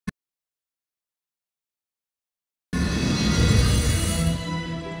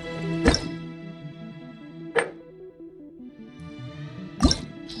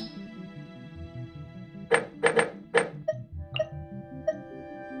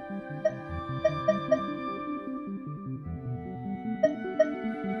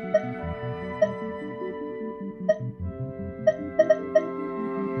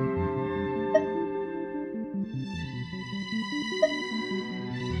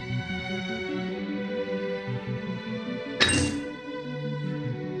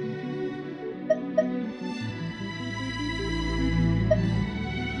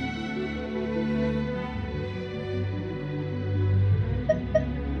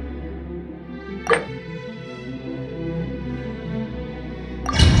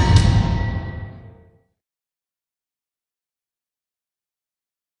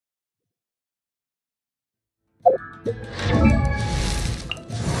Let's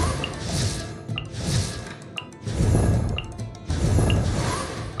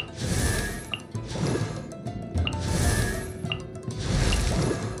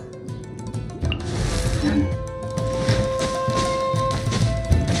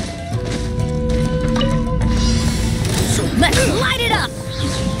light it up!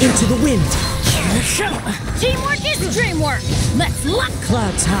 Into the wind! Teamwork is dreamwork! Let's lock!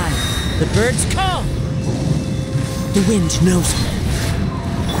 Clouds high, the birds call! The wind knows me.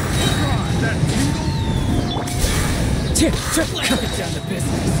 Cut down the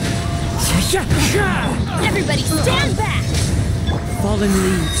business. Everybody stand back! Fallen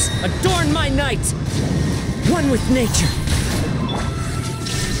leaves, adorn my night! One with nature!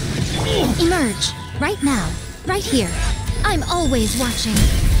 Emerge, right now, right here. I'm always watching.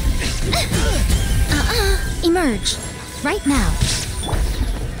 Emerge, right now.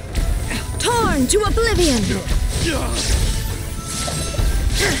 Torn to oblivion!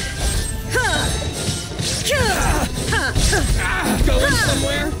 Going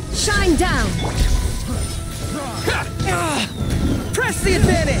somewhere? Shine down! Press the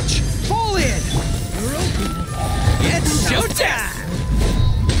advantage! Pull in! It's showtime!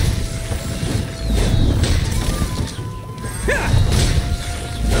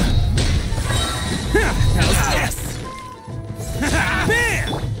 How's this?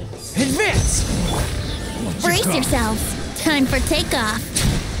 Bam! Advance! Brace yourselves. Time for takeoff.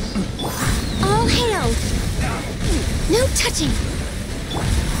 All hail! No touching!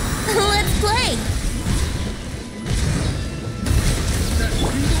 Let's play!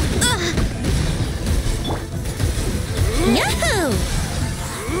 Yahoo!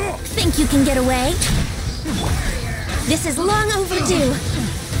 Think you can get away? This is long overdue.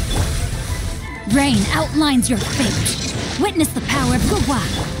 Rain outlines your fate. Witness the power of Gua.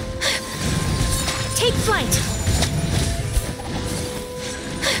 Take flight.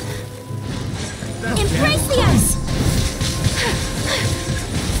 Embrace the ice.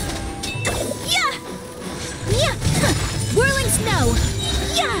 Yeah! Yeah! Whirling snow.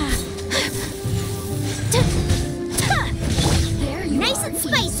 Yeah! Nice and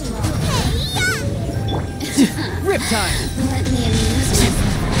spicy. Riptide! Let me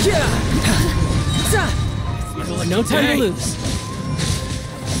amuse you. No time to lose.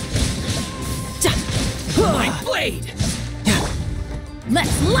 My blade!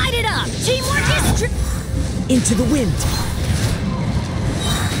 Let's light it up! Teamwork is Into the wind!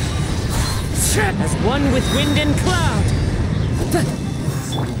 As one with wind and cloud!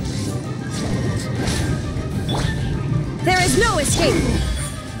 There is no escape!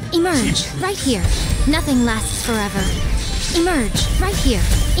 Emerge, right here. Nothing lasts forever. Emerge, right here.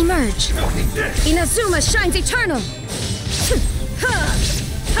 Emerge. Inazuma shines eternal!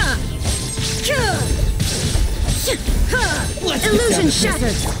 Illusion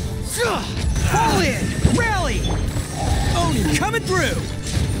shattered! Fall in! Rally! Oni coming through!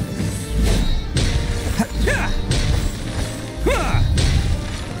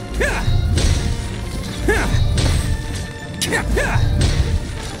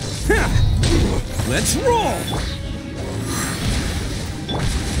 Let's roll!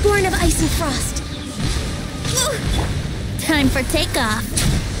 Born of ice and frost. Time for takeoff.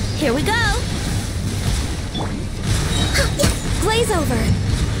 Here we go. Blaze over.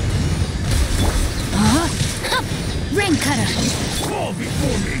 Rain cutter. Fall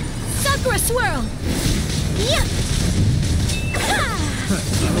before me! Sakura swirl. Yeah.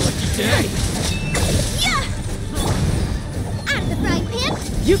 Lucky day! Yeah. Out of the frying pan.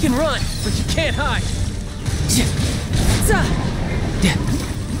 You can run, but you can't hide!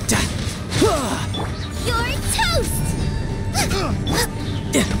 You're toast.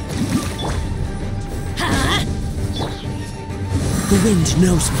 The wind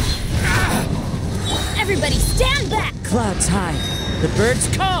knows me. Everybody stand back. Clouds high, the birds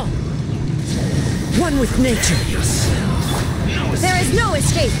call! One with nature! There is no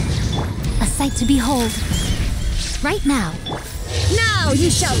escape. A sight to behold. Right now. Now you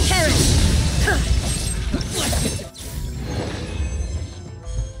shall perish.